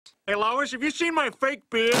Hey, Lois, have you seen my fake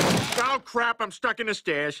beard? Oh, crap, I'm stuck in the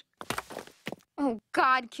stairs. Oh,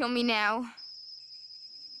 God, kill me now.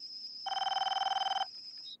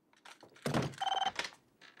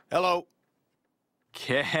 Hello.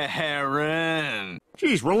 Karen.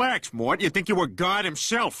 Jeez, relax, Mort. You think you were God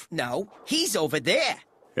himself. No, he's over there.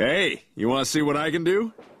 Hey, you want to see what I can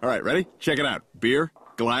do? All right, ready? Check it out. Beer,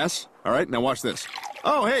 glass. All right, now watch this.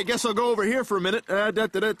 Oh, hey, guess I'll go over here for a minute. Oh,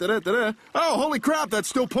 holy crap, that's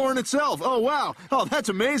still pouring itself. Oh, wow. Oh, that's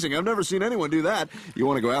amazing. I've never seen anyone do that. You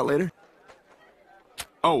want to go out later?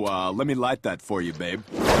 Oh, let me light that for you, babe.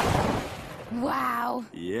 Wow.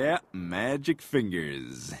 Yeah, magic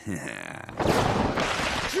fingers.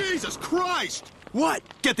 Jesus Christ! What?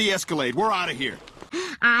 Get the Escalade. We're out of here.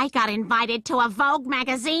 I got invited to a Vogue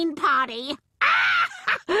magazine party.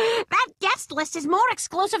 That guest list is more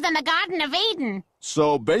exclusive than the Garden of Eden.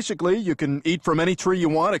 So basically, you can eat from any tree you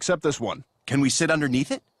want except this one. Can we sit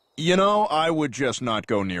underneath it? You know, I would just not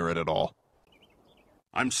go near it at all.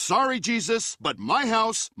 I'm sorry, Jesus, but my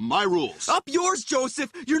house, my rules. Up yours,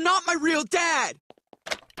 Joseph! You're not my real dad!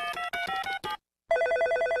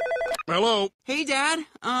 Hello? Hey, Dad.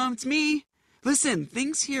 It's me. Listen,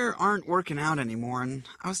 things here aren't working out anymore, and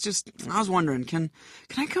I was wondering, can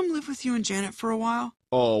I come live with you and Janet for a while?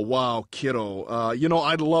 Oh, wow, kiddo. You know,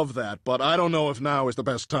 I'd love that, but I don't know if now is the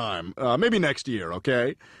best time. Maybe next year,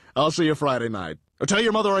 okay? I'll see you Friday night. Tell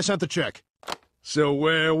your mother I sent the check. So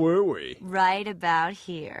where were we? Right about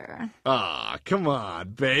here. Ah, come on,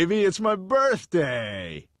 baby. It's my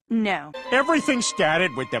birthday. No. Everything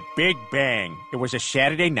started with the Big Bang. It was a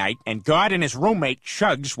Saturday night, and God and his roommate,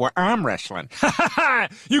 Chugs, were arm wrestling.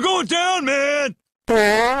 You going down, man?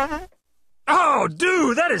 Oh,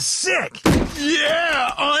 dude, that is sick!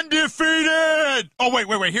 Yeah, undefeated! Oh,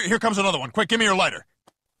 wait. Here comes another one. Quick, give me your lighter.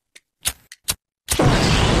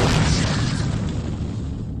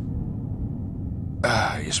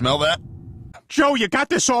 You smell that? Joe, you got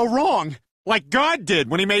this all wrong. Like God did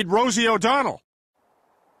when he made Rosie O'Donnell.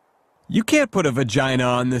 You can't put a vagina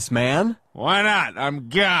on this man. Why not? I'm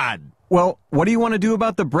God. Well, what do you want to do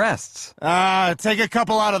about the breasts? Take a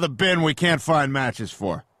couple out of the bin we can't find matches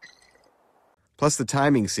for. Plus, the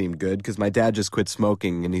timing seemed good, because my dad just quit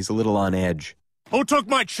smoking, and he's a little on edge. Who took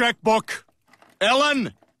my checkbook?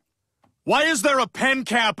 Ellen? Why is there a pen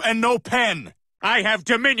cap and no pen? I have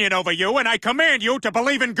dominion over you, and I command you to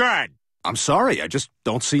believe in God. I'm sorry, I just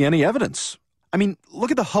don't see any evidence. I mean, look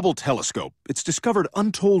at the Hubble telescope. It's discovered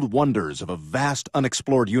untold wonders of a vast,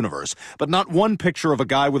 unexplored universe, but not one picture of a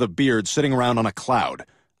guy with a beard sitting around on a cloud.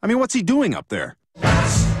 I mean, what's he doing up there?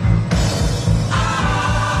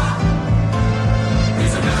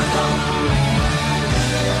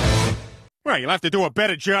 Well, you'll have to do a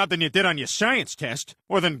better job than you did on your science test,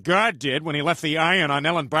 or than God did when he left the iron on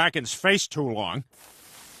Ellen Barkin's face too long.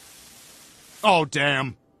 Oh,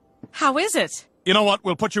 damn. How is it? You know what?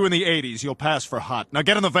 We'll put you in the 80s. You'll pass for hot. Now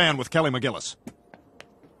get in the van with Kelly McGillis.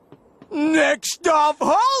 Next stop,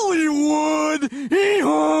 Hollywood!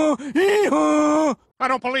 Hee-haw! Hee-haw! I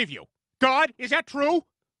don't believe you. God, is that true?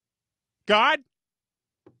 God?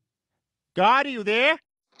 God, are you there?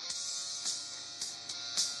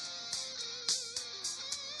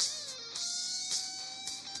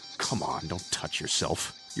 Come on, don't touch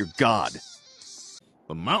yourself. You're God.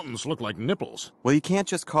 The mountains look like nipples. Well, you can't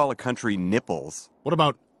just call a country nipples. What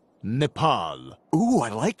about Nepal? Ooh, I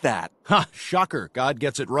like that. Ha! Shocker. God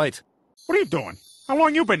gets it right. What are you doing? How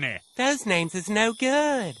long you been there? Those names is no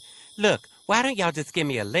good. Look, why don't y'all just give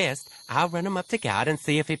me a list? I'll run 'em up to God and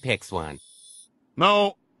see if he picks one.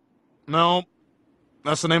 No.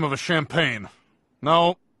 That's the name of a champagne.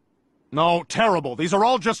 No. Terrible. These are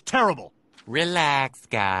all just terrible. Relax,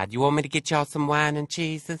 God. You want me to get y'all some wine and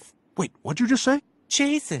cheeses? Wait, what'd you just say?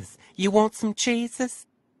 Cheeses. You want some cheeses?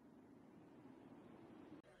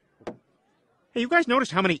 Hey, you guys notice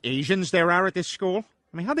how many Asians there are at this school?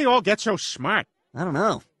 I mean, how'd they all get so smart? I don't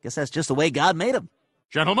know. Guess that's just the way God made them.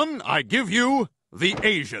 Gentlemen, I give you the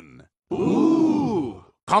Asian. Ooh!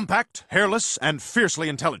 Compact, hairless, and fiercely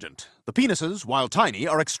intelligent. The penises, while tiny,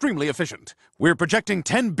 are extremely efficient. We're projecting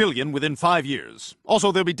 10 billion within 5 years.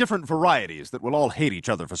 Also, there'll be different varieties that will all hate each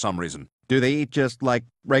other for some reason. Do they eat just, like,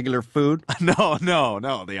 regular food? No,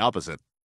 the opposite.